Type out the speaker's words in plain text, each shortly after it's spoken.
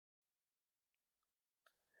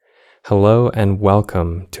Hello and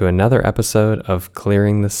welcome to another episode of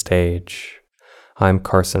Clearing the Stage. I'm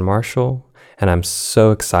Carson Marshall, and I'm so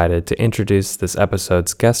excited to introduce this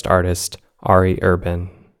episode's guest artist, Ari Urban.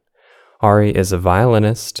 Ari is a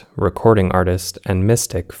violinist, recording artist, and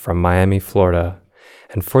mystic from Miami, Florida,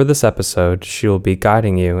 and for this episode, she will be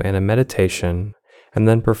guiding you in a meditation and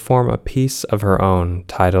then perform a piece of her own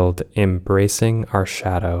titled Embracing Our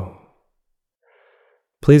Shadow.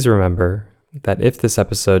 Please remember that if this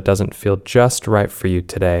episode doesn't feel just right for you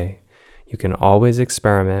today, you can always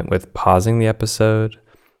experiment with pausing the episode,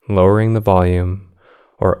 lowering the volume,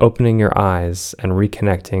 or opening your eyes and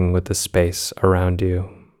reconnecting with the space around you.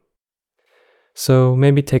 So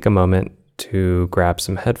maybe take a moment to grab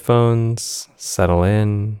some headphones, settle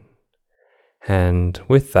in, and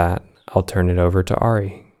with that, I'll turn it over to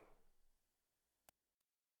Ari.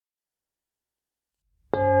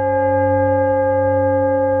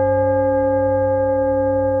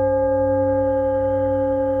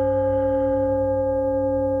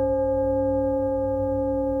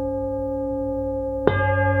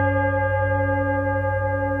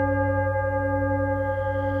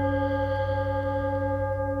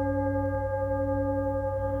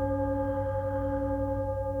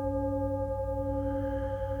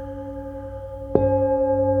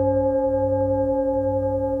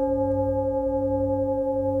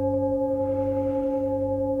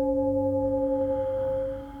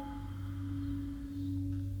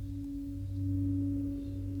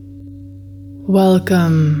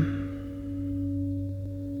 Welcome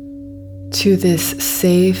to this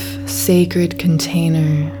safe, sacred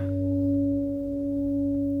container.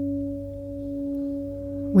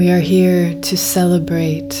 We are here to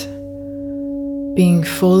celebrate being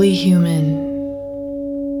fully human.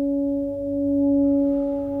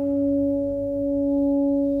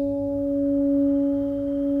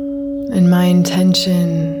 And my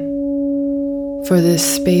intention for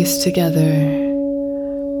this space together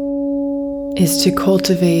is to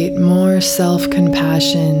cultivate more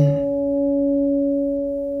self-compassion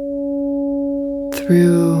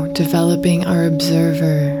through developing our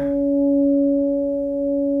observer,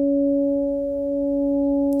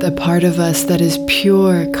 the part of us that is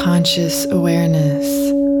pure conscious awareness,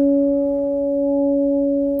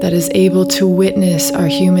 that is able to witness our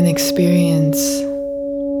human experience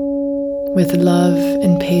with love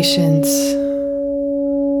and patience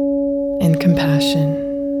and compassion.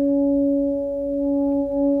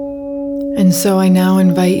 And so I now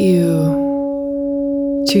invite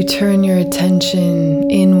you to turn your attention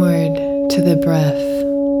inward to the breath.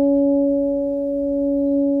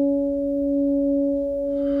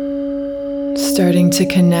 Starting to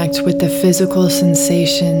connect with the physical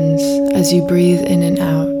sensations as you breathe in and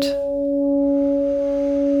out.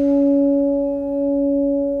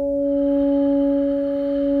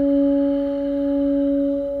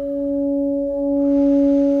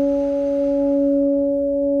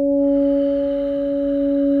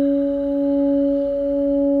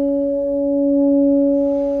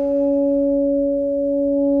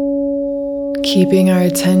 Keeping our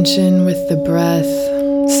attention with the breath,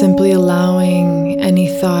 simply allowing any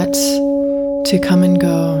thoughts to come and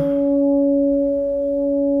go.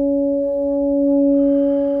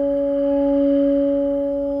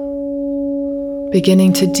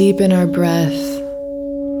 Beginning to deepen our breath,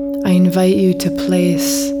 I invite you to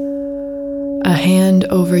place a hand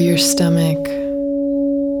over your stomach.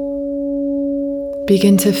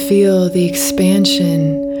 Begin to feel the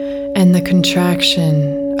expansion and the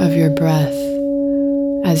contraction of your breath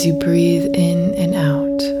as you breathe in and out.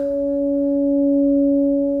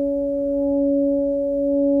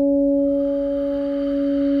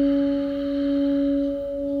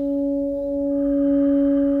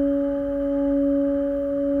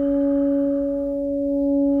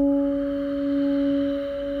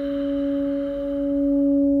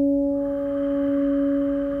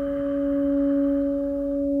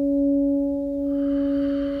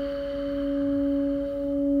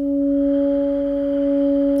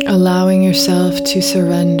 Allowing yourself to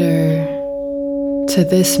surrender to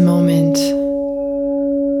this moment.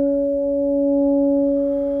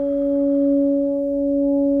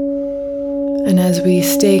 And as we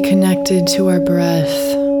stay connected to our breath,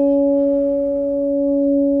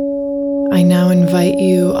 I now invite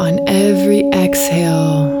you on every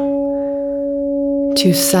exhale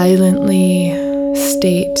to silently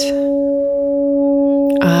state,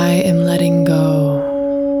 I am letting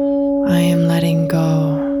go. I am letting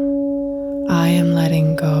go. I am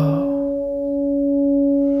letting go.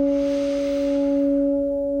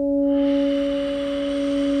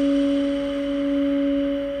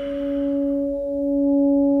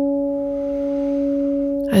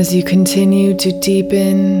 As you continue to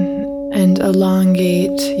deepen and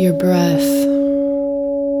elongate your breath,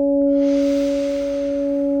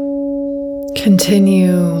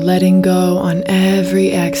 continue letting go on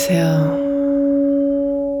every exhale.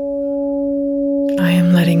 I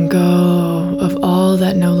am letting go of all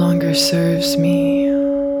that no longer serves me.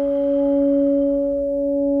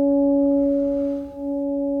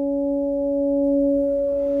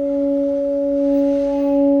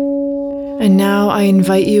 And now I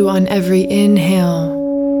invite you on every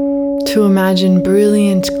inhale to imagine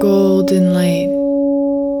brilliant golden light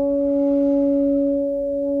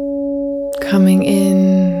coming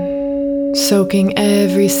in, soaking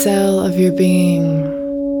every cell of your being.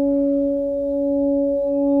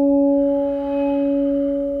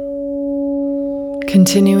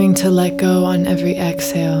 Continuing to let go on every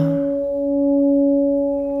exhale.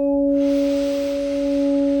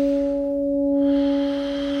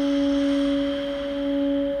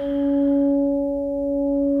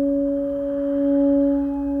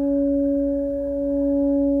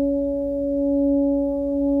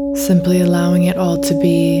 Simply allowing it all to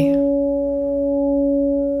be,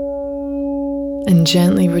 and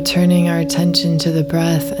gently returning our attention to the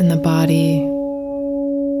breath and the body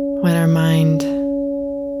when our mind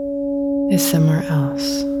is somewhere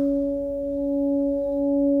else.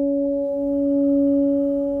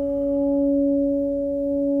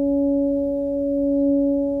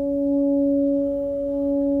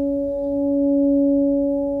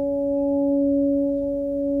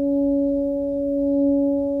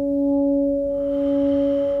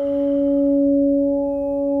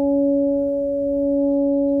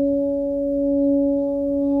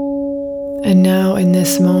 And now in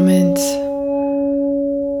this moment,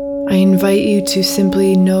 I invite you to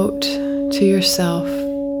simply note to yourself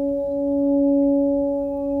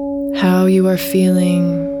how you are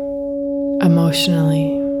feeling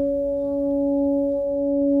emotionally.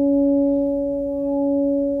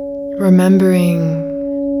 Remembering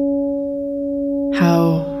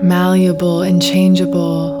how malleable and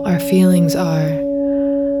changeable our feelings are.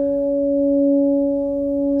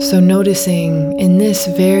 So noticing in this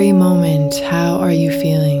very moment, how are you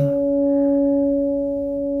feeling?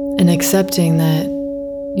 And accepting that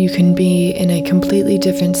you can be in a completely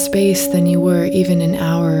different space than you were even an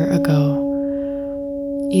hour ago,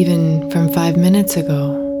 even from 5 minutes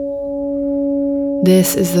ago.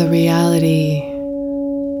 This is the reality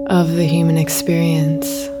of the human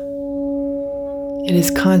experience. It is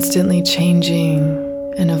constantly changing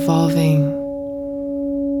and evolving.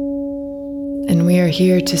 And we are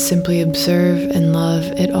here to simply observe and love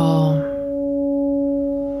it all.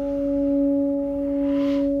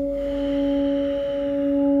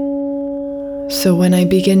 So when I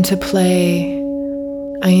begin to play,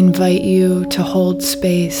 I invite you to hold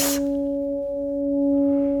space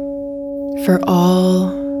for all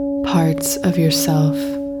parts of yourself.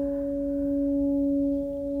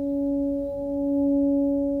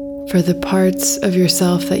 For the parts of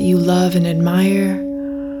yourself that you love and admire,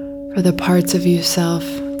 for the parts of yourself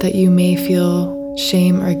that you may feel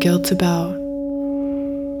shame or guilt about.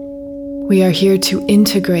 We are here to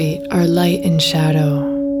integrate our light and shadow.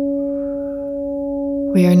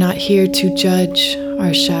 We are not here to judge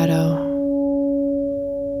our shadow.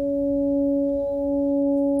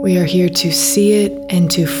 We are here to see it and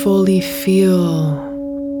to fully feel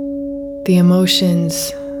the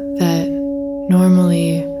emotions that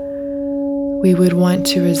normally we would want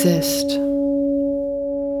to resist.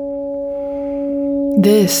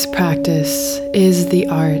 This practice is the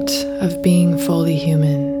art of being fully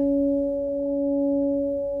human.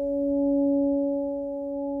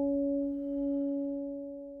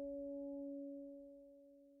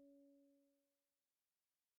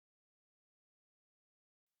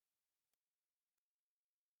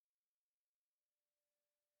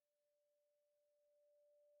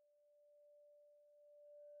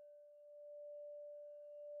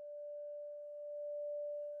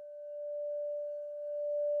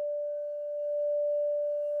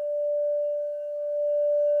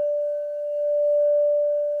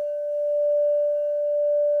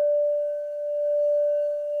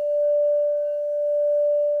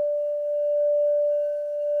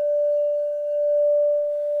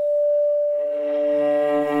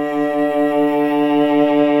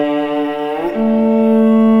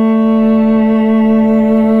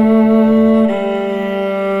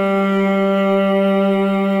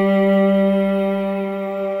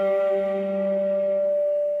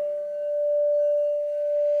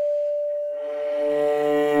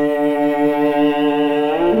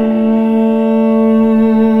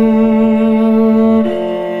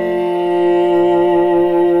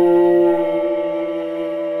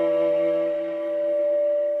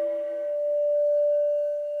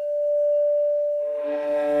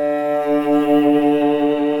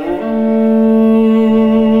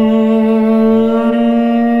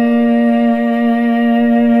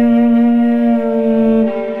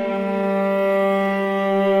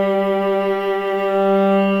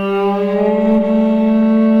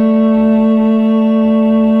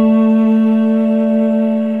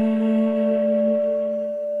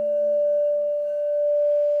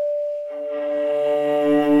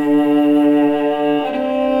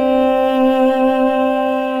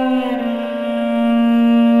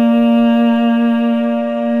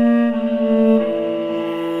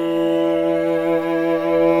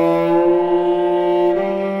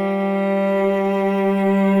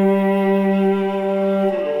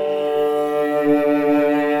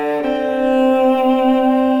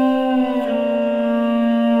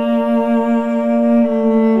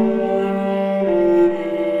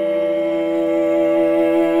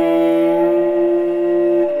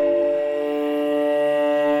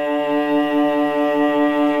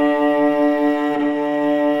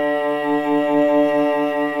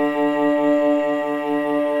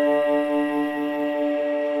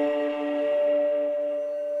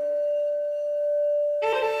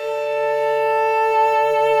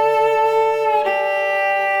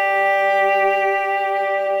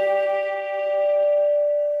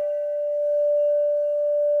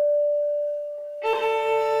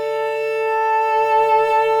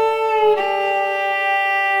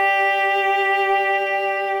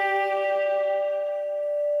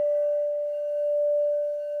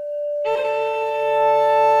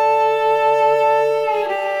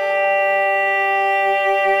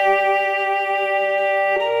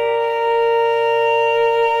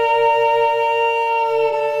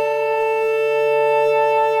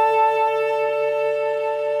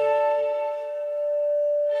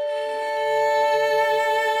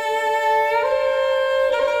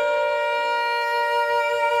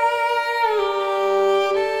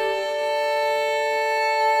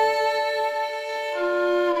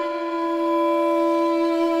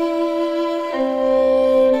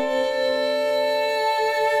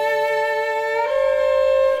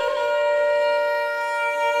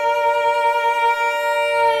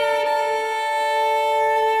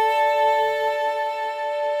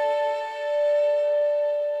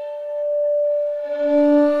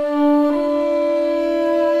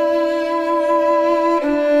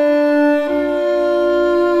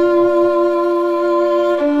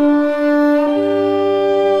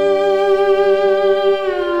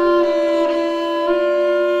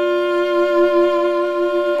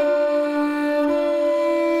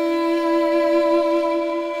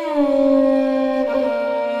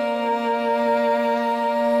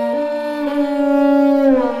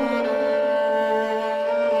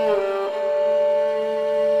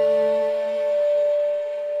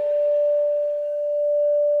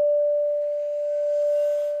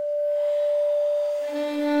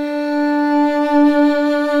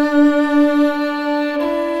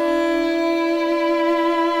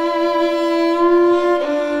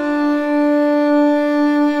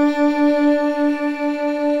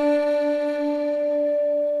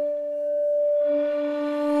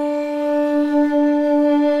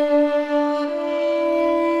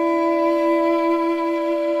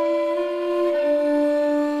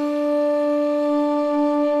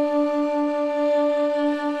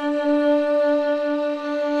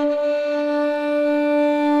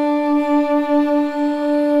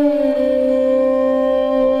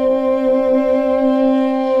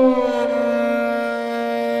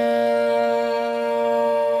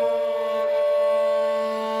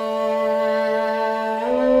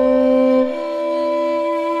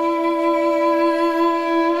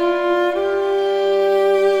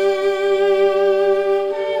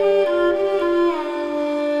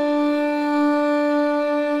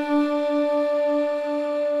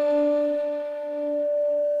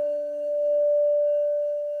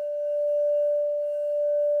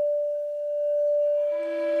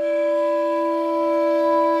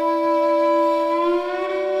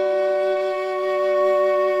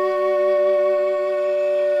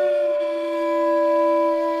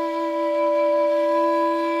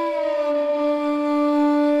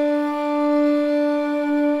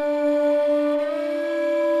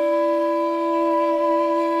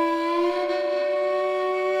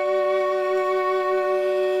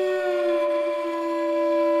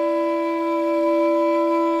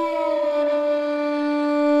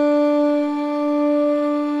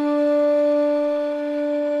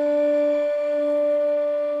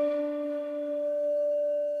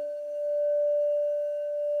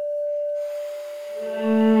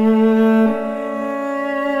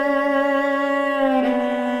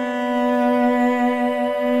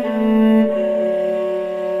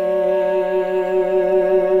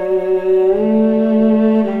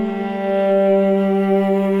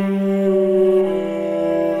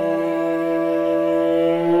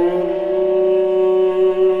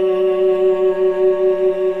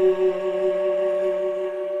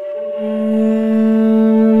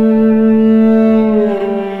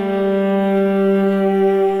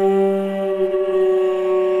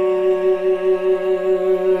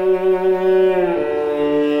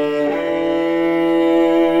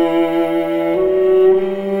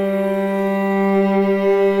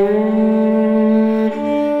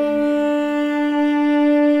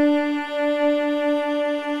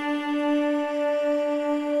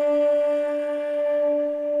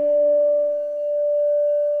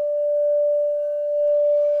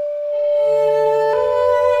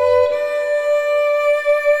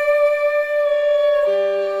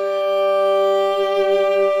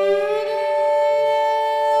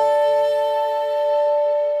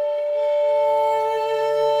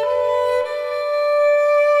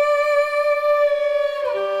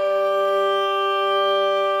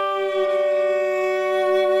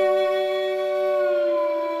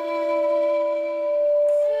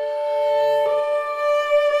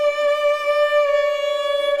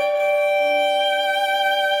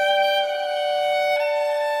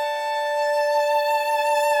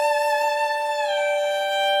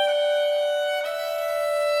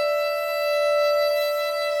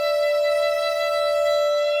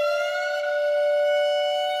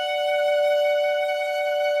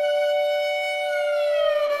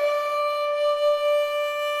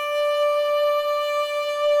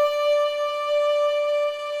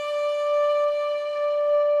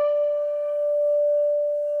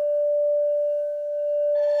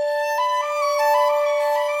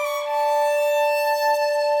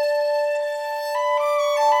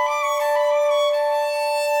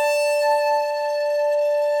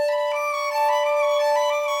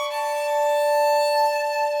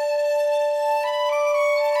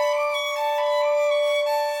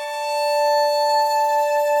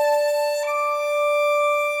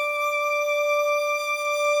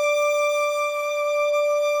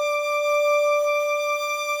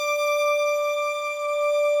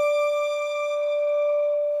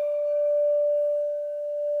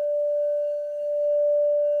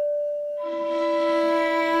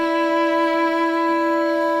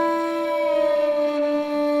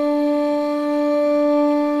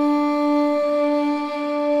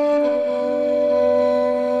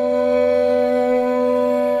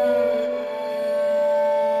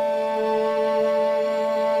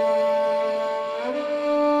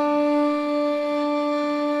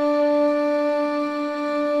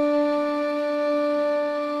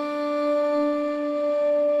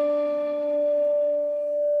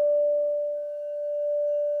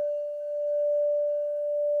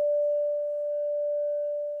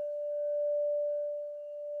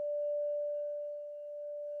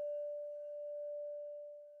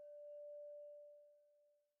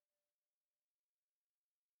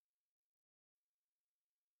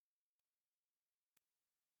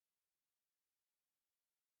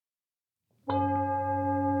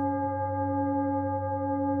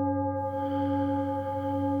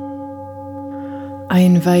 I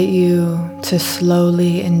invite you to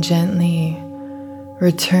slowly and gently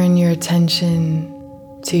return your attention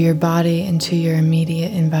to your body and to your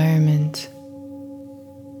immediate environment.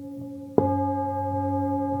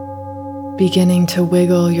 Beginning to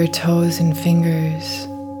wiggle your toes and fingers,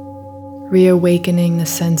 reawakening the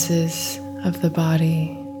senses of the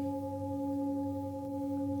body.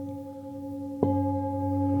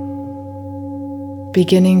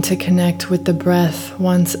 Beginning to connect with the breath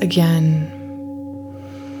once again.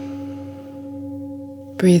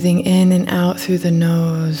 Breathing in and out through the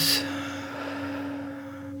nose,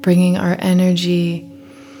 bringing our energy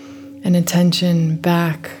and attention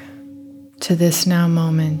back to this now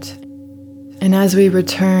moment. And as we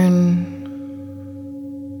return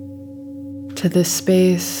to this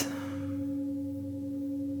space,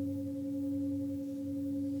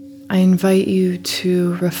 I invite you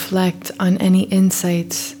to reflect on any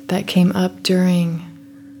insights that came up during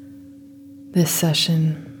this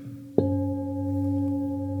session.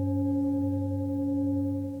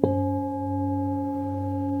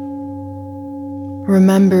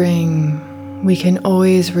 Remembering we can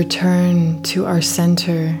always return to our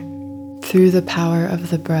center through the power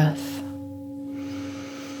of the breath.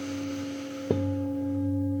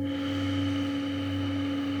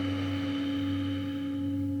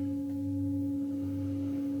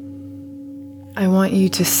 I want you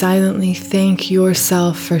to silently thank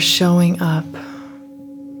yourself for showing up.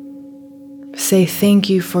 Say thank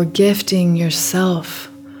you for gifting yourself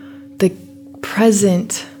the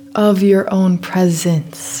present of your own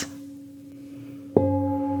presence.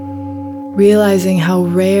 Realizing how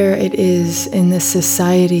rare it is in this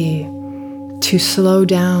society to slow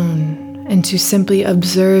down and to simply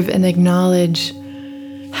observe and acknowledge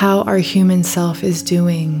how our human self is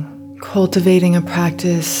doing, cultivating a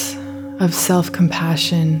practice of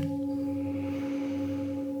self-compassion,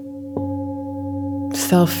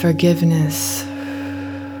 self-forgiveness,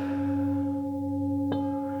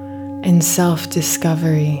 and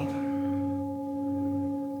self-discovery.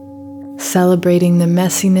 Celebrating the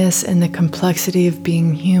messiness and the complexity of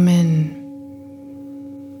being human.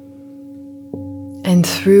 And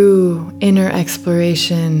through inner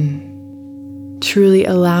exploration, truly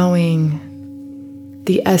allowing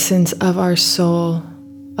the essence of our soul,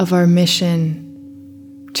 of our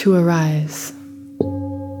mission, to arise.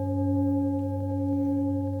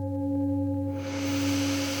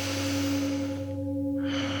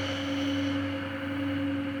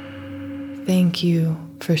 Thank you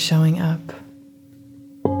for showing up.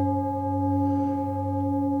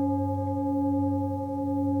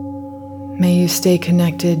 May you stay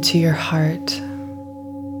connected to your heart.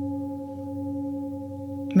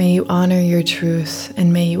 May you honor your truth,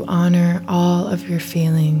 and may you honor all of your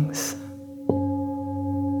feelings.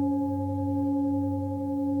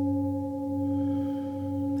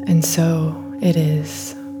 And so it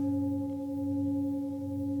is.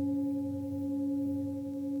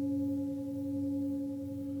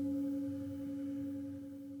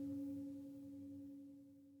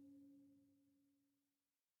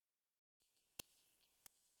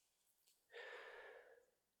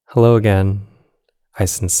 Hello again. I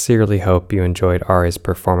sincerely hope you enjoyed Ari's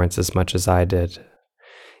performance as much as I did.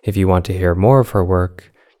 If you want to hear more of her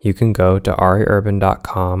work, you can go to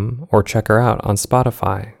ariurban.com or check her out on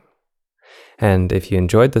Spotify. And if you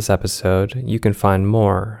enjoyed this episode, you can find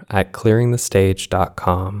more at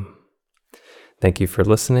clearingthestage.com. Thank you for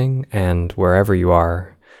listening, and wherever you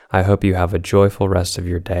are, I hope you have a joyful rest of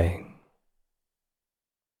your day.